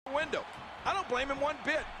window. I don't blame him one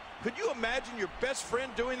bit. Could you imagine your best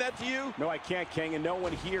friend doing that to you? No, I can't, King, and no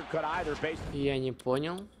one here could either. Я не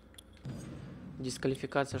понял.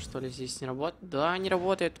 Дисквалификация, что ли, здесь не работает? Да, не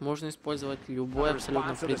работает. Можно использовать любой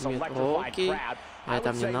абсолютно предмет. Окей.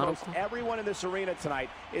 Это мне на руку. Everyone in this arena tonight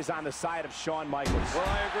is on the side of Shawn Michaels. Well,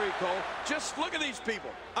 I agree, Cole. Just look at these people.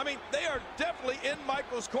 I mean, they are definitely in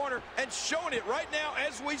Michaels' corner and showing it right now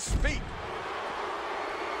as we speak.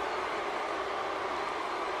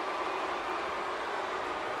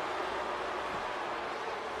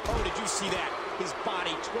 Oh, did you see that? His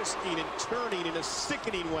body twisting and turning in a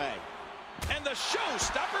sickening way. And the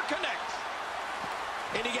showstopper connects.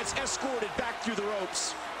 And he gets escorted back through the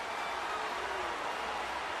ropes.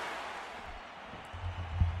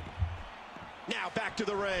 Now back to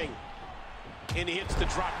the ring. And he hits the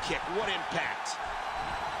drop kick. What impact.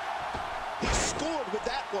 He scored with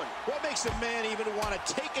that one. What makes a man even want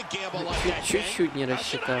to take a gamble like that? Чуть-чуть не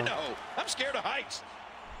рассчитал. I'm scared of heights.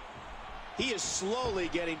 He is slowly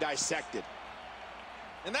getting dissected.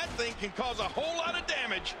 And that thing can cause a whole lot of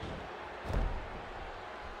damage.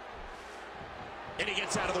 And he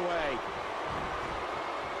gets out of the way.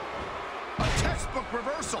 A textbook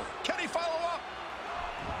reversal. Can he follow up?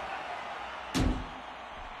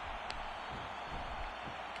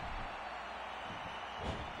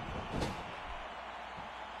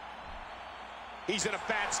 He's in a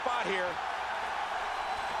bad spot here.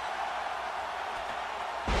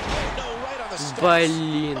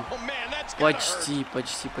 Блин. Oh, man, that's Почти.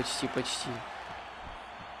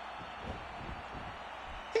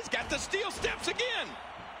 He's got the steel steps again.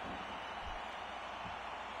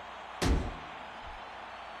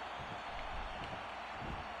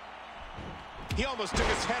 He almost took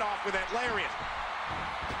his head off with that lariat.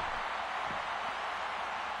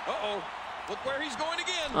 Uh-oh. Look where he's going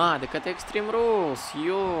again. А, так это Extreme Rules.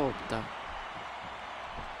 Ёпта.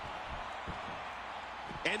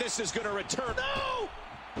 And this is going to return. No!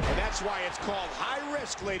 And that's why it's called high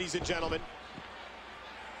risk, ladies and gentlemen.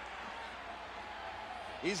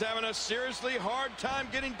 He's having a seriously hard time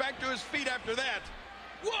getting back to his feet after that.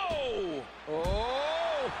 Whoa!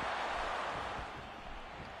 Oh!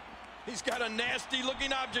 He's got a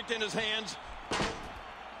nasty-looking object in his hands.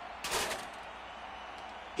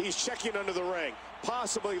 He's checking under the ring,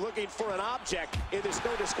 possibly looking for an object in this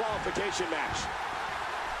no disqualification match.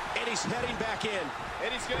 And he's heading back in.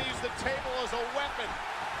 And he's going to use the table as a weapon.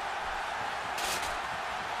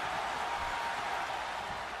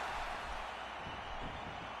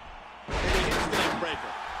 And he hits the neck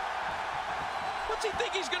breaker. What's he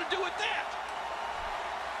think he's going to do with that?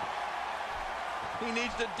 He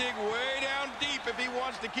needs to dig way down deep if he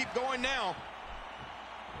wants to keep going now.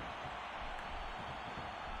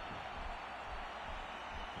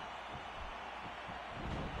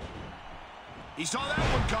 He saw that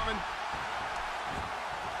one coming.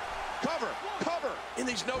 Cover. In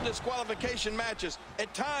these no disqualification matches,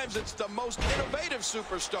 at times it's the most innovative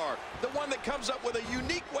superstar, the one that comes up with a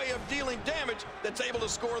unique way of dealing damage that's able to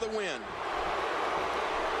score the win.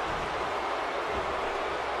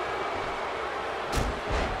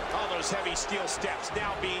 All those heavy steel steps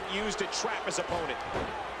now being used to trap his opponent.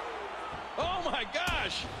 Oh my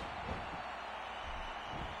gosh.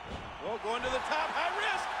 Oh, going to the top, high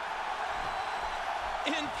risk.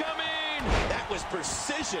 Incoming! That was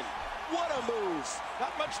precision. What a move.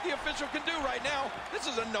 Not much the official can do right now. This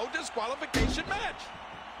is a no disqualification match.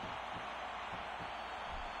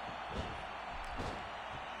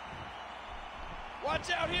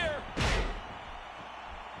 Watch out here.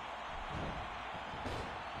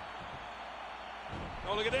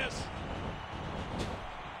 Oh, look at this.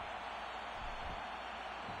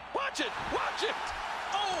 Watch it. Watch it.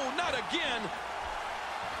 Oh, not again.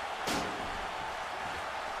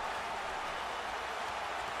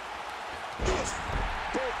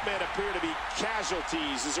 Both men appear to be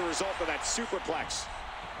casualties as a result of that superplex.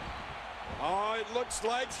 Oh, it looks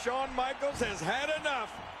like Shawn Michaels has had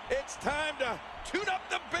enough. It's time to tune up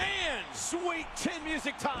the band. Sweet chin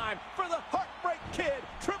music time for the Heartbreak Kid.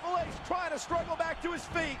 Triple H trying to struggle back to his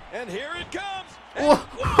feet. And here it comes. О!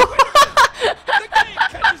 The Kane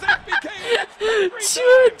catches HBK.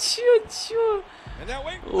 Чё? And now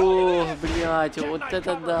wait. О, блядь, вот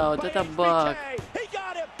это да, вот это баг.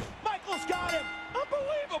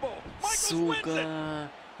 Сука.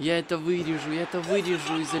 Я это вырежу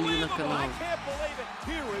и залью на канал.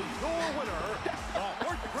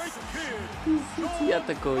 Я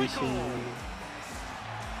такого еще не видел.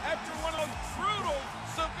 After one of those brutal,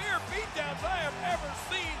 severe beatdowns I have ever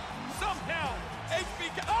seen, somehow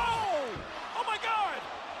HBK. Oh my God!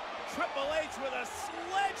 Triple H with a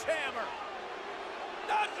sledgehammer.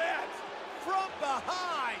 Not that. from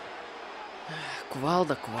behind.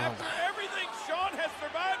 Кувалда. After everything Sean has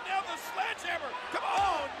survived, now the sledgehammer. Come on.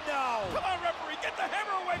 Oh, no. Come on, referee. Get the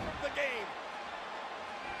hammer away from the game.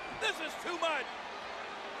 This is too much.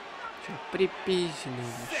 Чё припизженный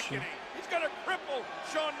вообще? Sickening. He's going to cripple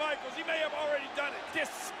Shawn Michaels. He may have already done it.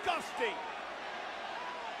 Disgusting.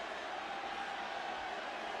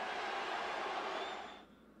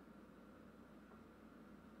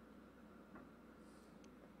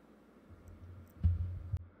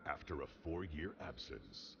 After a 4-year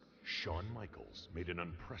absence, Shawn Michaels made an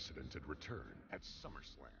unprecedented return at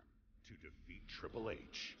SummerSlam to defeat Triple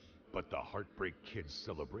H. But the Heartbreak Kid's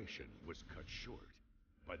celebration was cut short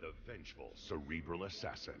by the vengeful cerebral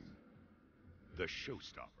assassin. The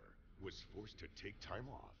showstopper was forced to take time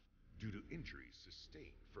off due to injuries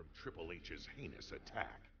sustained from Triple H's heinous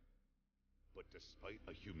attack. But despite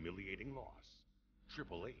a humiliating loss,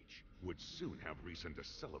 Triple H would soon have reason to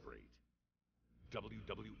celebrate.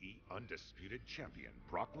 WWE Undisputed Champion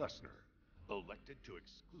Brock Lesnar elected to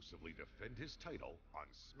exclusively defend his title on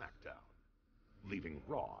SmackDown, leaving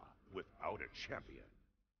Raw without a champion.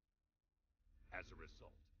 As a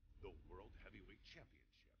result, the World Heavyweight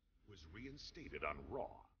Championship was reinstated on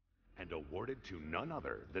Raw and awarded to none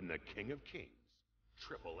other than the King of Kings,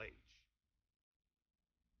 Triple H.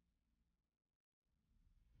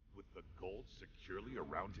 With the gold securely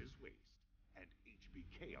around his waist and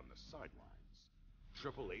HBK on the sidelines,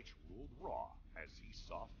 Triple H ruled Raw as he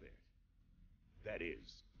saw fit. That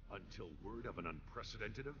is, until word of an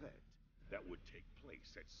unprecedented event that would take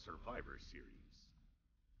place at Survivor Series.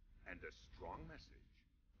 And a strong message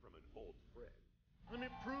from an old friend. Let me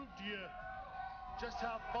prove to you just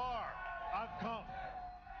how far I've come.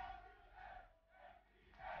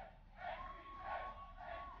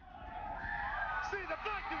 See the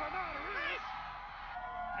fact of the matter is,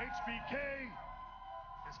 HBK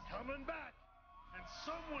is coming back. And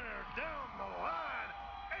somewhere down the line,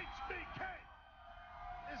 HBK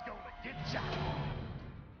is gonna get ya.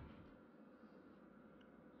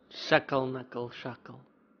 Shackle, knuckle, shackle.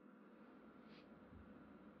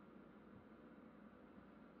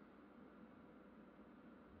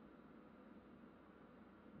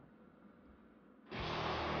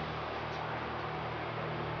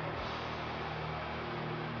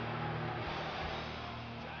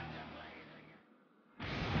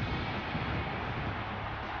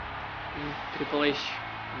 Triple H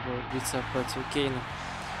будет биться против Кейна.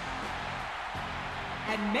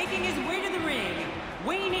 And making his way to the ring,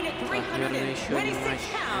 weighing in at 326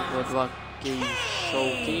 pounds. 2K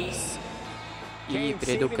Showcase. И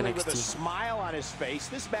перейду к NXT. Smile on his face.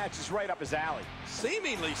 This match is right up his alley.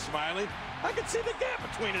 Seemingly smiling. I can see the gap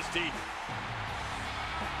between his teeth.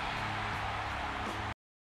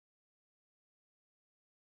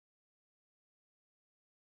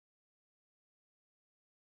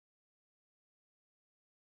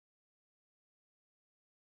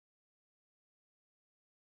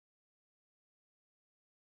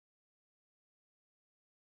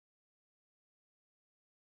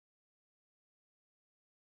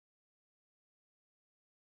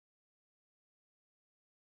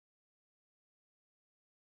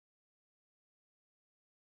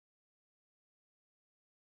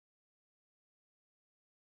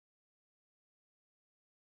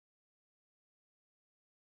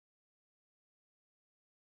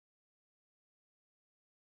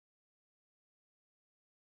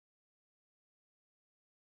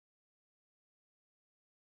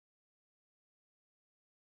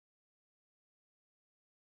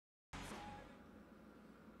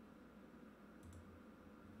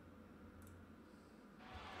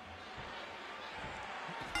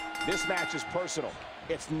 This match is personal.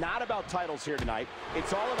 It's not about titles here tonight.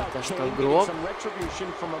 It's all about Это что, Kane гроб? getting some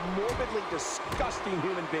retribution from a morbidly disgusting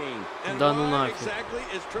human being. Да ну нафиг. Exactly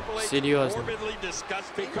is Triple H Серьезно. morbidly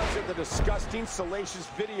disgusting? Because of the disgusting, salacious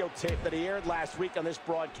videotape that he aired last week on this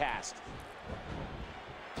broadcast.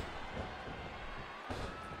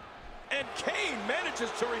 And Kane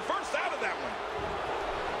manages to reverse out of that one.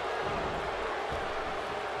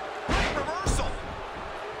 Great reversal.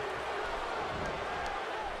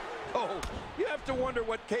 Oh, you have to wonder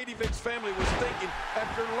what Katie Vick's family was thinking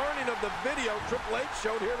after learning of the video Triple H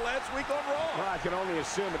showed here last week on Raw. Well, I can only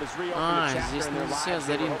assume it has reopened a chapter здесь in their нельзя lives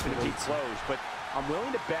they за were ринг hoping to be выйти. closed, but I'm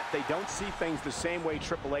willing to bet they don't see things the same way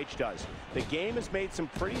Triple H does. The game has made some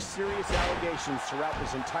pretty serious allegations throughout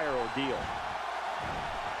this entire ordeal.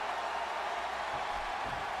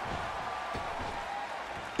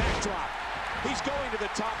 Backdrop. He's going to the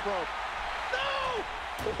top rope. No!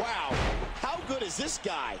 Wow. How good is this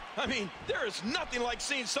guy? I mean, there is nothing like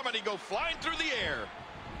seeing somebody go flying through the air.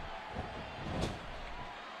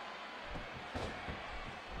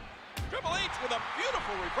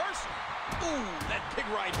 powerful reversal. Ooh, that big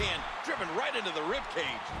right hand driven right into the rib cage.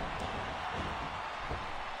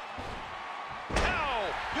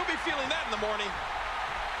 Ow! You'll be feeling that in the morning.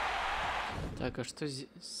 Так, а что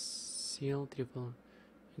сил triple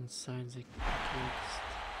inside the cage?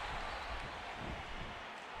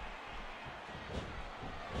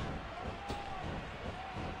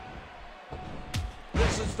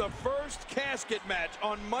 This is the first casket match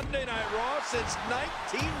on Monday Night Raw since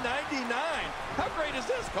 1999. How great is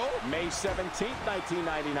this, Cole? May 17th,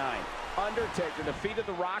 1999. Undertaker defeated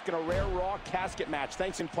The Rock in a rare Raw casket match,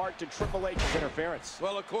 thanks in part to Triple H's interference.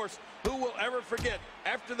 Well, of course, who will ever forget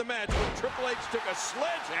after the match when Triple H took a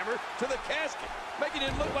sledgehammer to the casket, making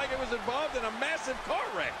it look like it was involved in a massive car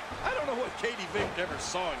wreck. I don't know what Katie Vick ever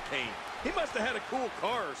saw in Kane. He must have had a cool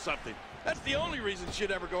car or something. That's the only reason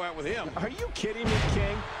she'd ever go out with him. Are you kidding me,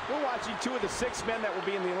 King? We're watching two of the 6 men that will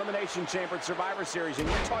be in the Elimination Chamber at Survivor Series, and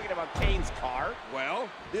you're talking about Kane's car? Well,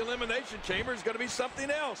 the Elimination Chamber is going to be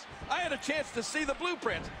something else. I had a chance to see the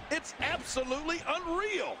blueprints. It's absolutely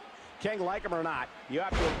unreal. King, like him or not, you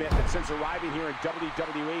have to admit that since arriving here in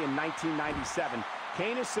WWE in 1997,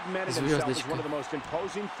 Kane has cemented himself as one of the most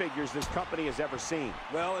imposing figures this company has ever seen.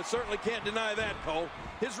 Well, it certainly can't deny that, Cole.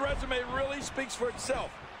 His resume really speaks for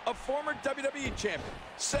itself. A former WWE champion,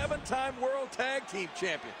 7-time World Tag Team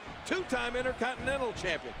champion, 2-time Intercontinental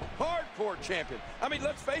champion, hardcore champion. I mean,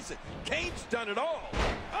 let's face it, Kane's done it all.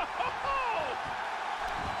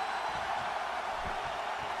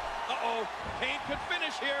 Uh-oh, Kane could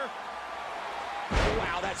finish here.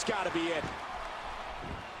 Wow, that's got to be it.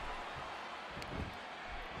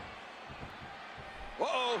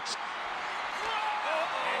 Uh-oh. And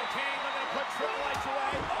Kane looking to put Triple H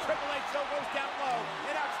away. Triple H though goes down low.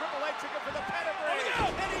 And now Triple H looking for the pedigree.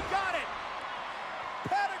 And he got it.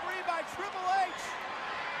 Pedigree by Triple H.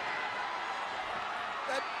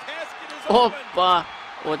 That casket is open. Опа!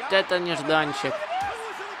 Вот это нежданчик.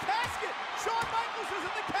 Shawn Michaels was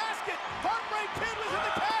in the casket. Heartbreak Kid was in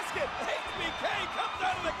the casket. HBK comes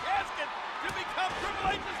out of the casket to become Triple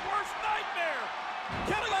H's worst nightmare.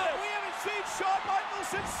 We haven't seen Shawn Michaels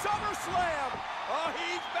since SummerSlam. Oh,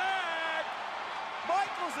 he's back.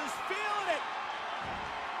 Michaels is feeling it.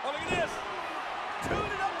 Oh, look at this.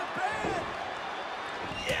 Tuning up the band.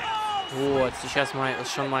 Вот, сейчас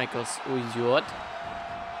Шон Майклс уйдет.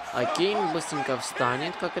 А Кейн быстренько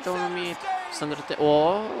встанет, как это он умеет. То,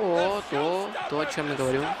 о чем я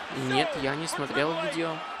говорю. Нет, я не смотрел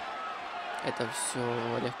видео. Это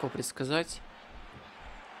все легко предсказать.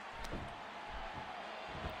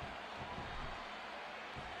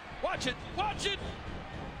 Watch it, watch it.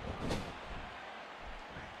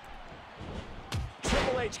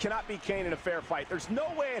 Triple H cannot beat Kane in a fair fight. There's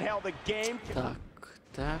no way in hell the game can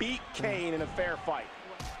beat Kane in a fair fight.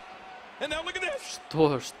 And now look at this.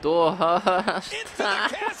 Что?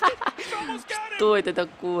 Что это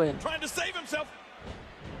такое? Trying to save himself.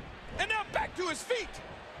 And now back to his feet.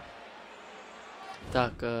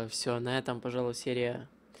 Так, все, на этом, пожалуй, серия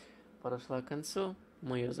подошла к концу.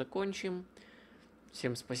 Мы ее закончим.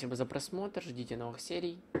 Всем спасибо за просмотр, ждите новых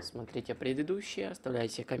серий, смотрите предыдущие,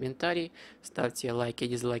 оставляйте комментарии, ставьте лайки и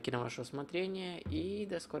дизлайки на ваше усмотрение. И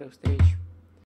до скорых встреч!